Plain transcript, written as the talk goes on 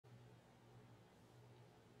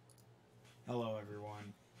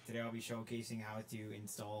today I'll be showcasing how to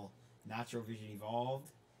install Natural Vision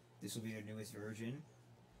Evolved. This will be the newest version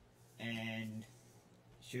and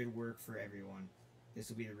should work for everyone. This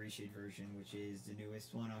will be the reshade version, which is the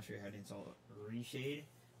newest one. I'll show you how to install reshade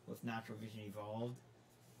with Natural Vision Evolved.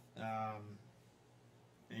 And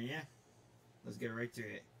yeah, let's get right to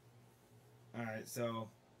it. Alright, so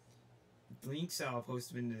links I'll post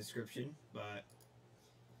them in the description, but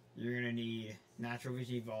you're going to need Natural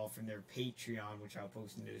Vision Evolved from their Patreon, which I'll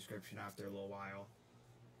post in the description after a little while.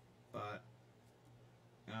 But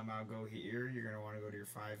I'll go here. You're going to want to go to your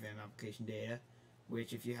 5M application data,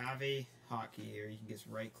 which if you have a hotkey here, you can just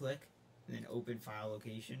right click and then open file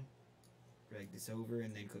location. Drag this over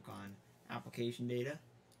and then click on application data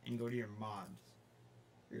and go to your mods.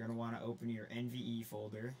 You're going to want to open your NVE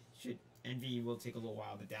folder. NVE will take a little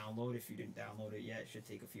while to download. If you didn't download it yet, it should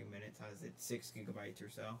take a few minutes, as it's 6 gigabytes or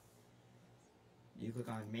so. You click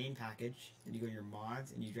on main package, then you go to your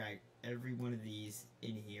mods, and you drag every one of these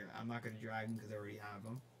in here. I'm not going to drag them because I already have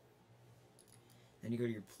them. Then you go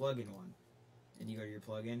to your plugin one, and you go to your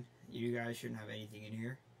plugin. You guys shouldn't have anything in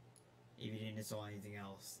here if you didn't install anything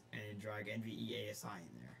else, and drag NVE ASI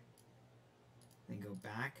in there. Then go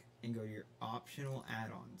back and go to your optional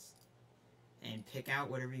add-ons and pick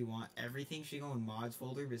out whatever you want. Everything should go in mods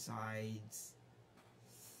folder besides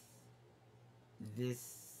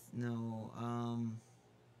this.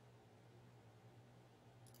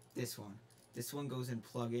 This one. This one goes in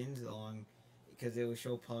plugins along, because it will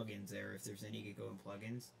show plugins there if there's any you could go in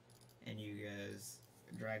plugins, and you guys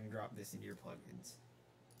drag and drop this into your plugins.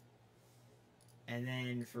 And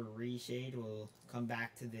then for reshade, we'll come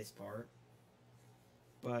back to this part.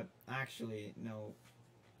 But actually, no.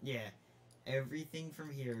 Yeah. Everything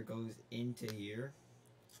from here goes into here.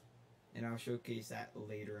 And I'll showcase that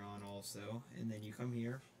later on also. And then you come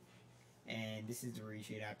here. And this is the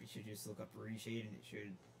reshade app. You should just look up reshade and it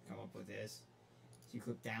should come up with this. So you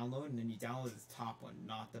click download and then you download the top one,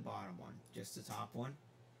 not the bottom one. Just the top one.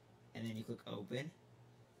 And then you click open.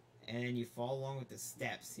 And then you follow along with the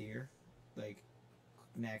steps here. Like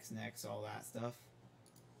next, all that stuff.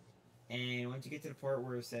 And once you get to the part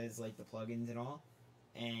where it says like the plugins and all,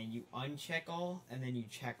 and you uncheck all, and then you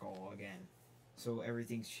check all again. So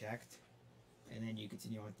everything's checked. And then you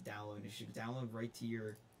continue on with the download. And it should download right to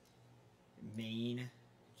your main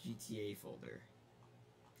GTA folder.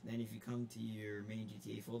 Then if you come to your main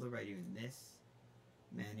GTA folder by doing this,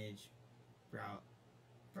 manage,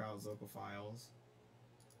 browse local files,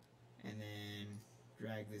 and then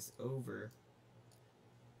drag this over,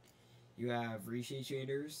 you have reshade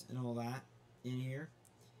shaders and all that in here.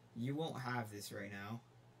 You won't have this right now,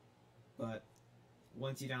 but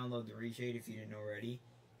once you download the reshade, if you didn't already,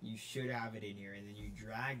 you should have it in here. And then you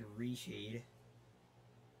drag reshade.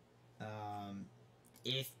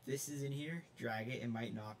 If this is in here, drag it. It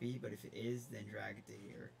might not be, but if it is, then drag it to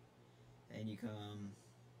here. And you come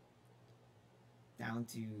down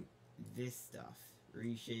to this stuff.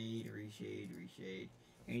 Reshade.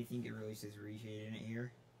 Anything that really says reshade in it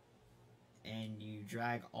here. And you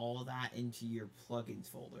drag all that into your plugins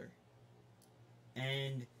folder.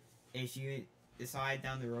 And if you decide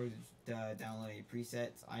down the road to download any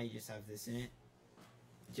presets, I just have this in it.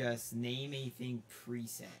 Just name anything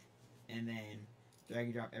preset. And then drag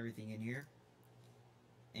and drop everything in here.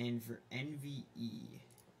 And for NVE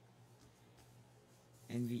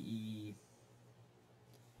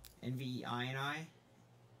I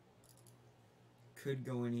could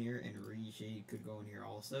go in here, and reshade could go in here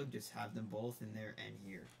also. Just have them both in there and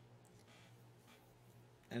here.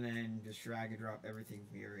 And then just drag and drop everything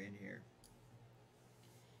from here in here.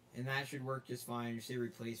 And that should work just fine. Just say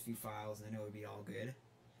replace few files and then it would be all good.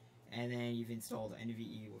 And then you've installed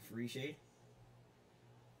NVE with reshade.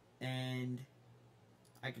 And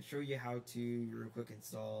I could show you how to real quick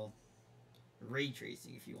install ray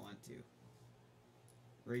tracing if you want to.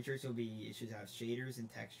 Ray trace will be, it should have shaders and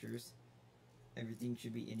textures. Everything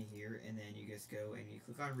should be in here, and then you just go and you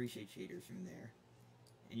click on reshade shaders from there.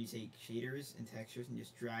 And you take shaders and textures and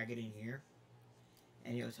just drag it in here.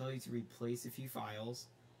 And it'll tell you to replace a few files.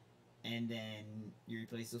 And then you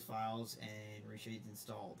replace those files and reshade's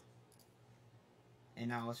installed. And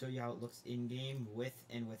now I'll show you how it looks in-game with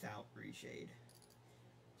and without reshade.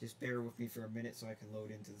 Just bear with me for a minute so I can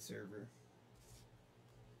load into the server.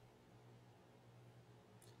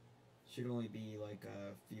 Should only be like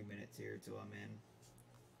a few minutes here till I'm in.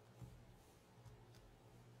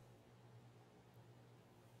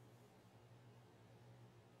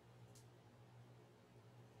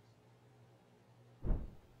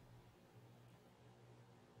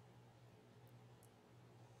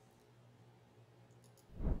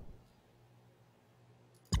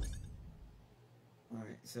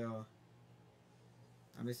 Alright. so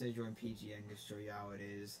I'm just gonna join PGN to show you how it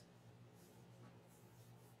is.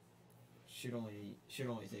 Should only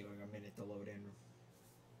take like a minute to load in.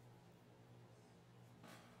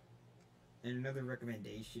 And another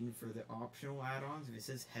recommendation for the optional add-ons, if it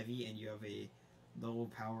says heavy and you have a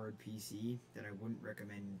low-powered PC, then I wouldn't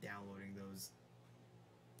recommend downloading those,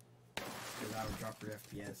 because that would drop your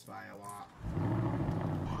FPS by a lot.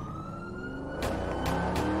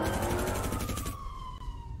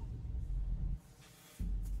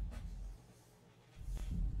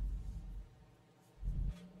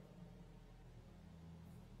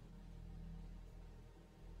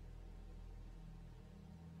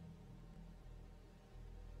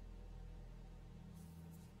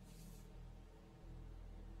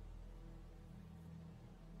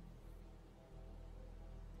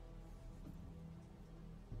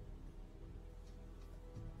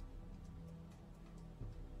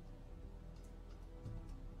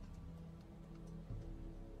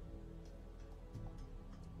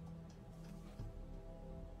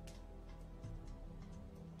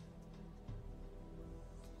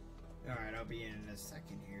 Alright, I'll be in a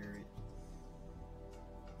second here.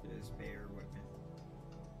 Just bear with me.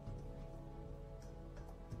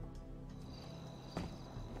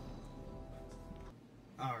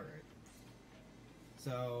 Alright.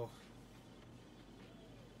 So,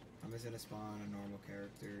 I'm just gonna spawn a normal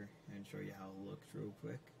character and show you how it looks real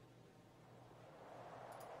quick.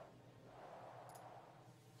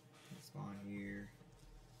 Spawn here.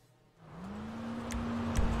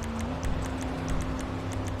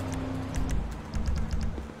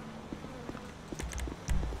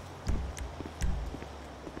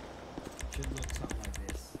 Should look something like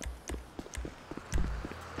this.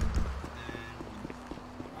 And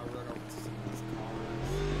I'll run over to some of these cars.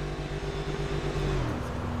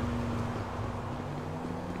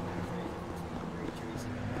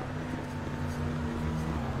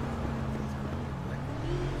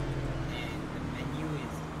 And the menu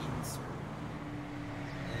is insert.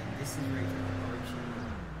 And this is right here,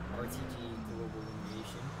 RTG Global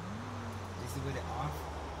Illumination. This is with it off.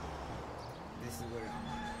 This is with it on.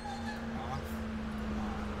 Off, on.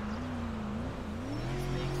 This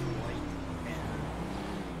makes white better,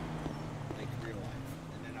 like real life.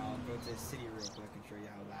 And then I'll go to the city real quick and show you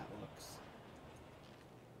how that looks.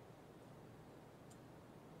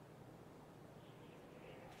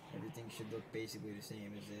 Everything should look basically the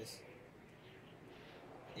same as this.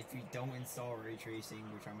 If you don't install ray tracing,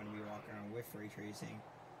 which I'm going to be walking around with ray tracing,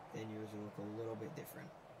 then yours will look a little bit different.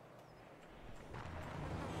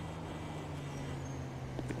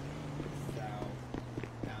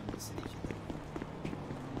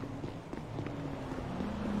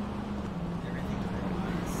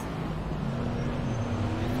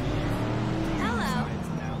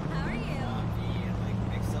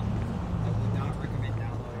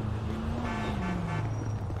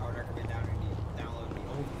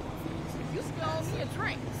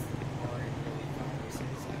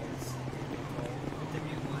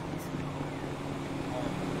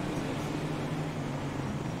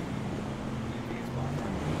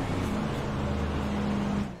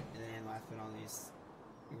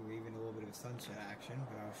 Sunset action,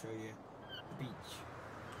 but I'll show you the beach.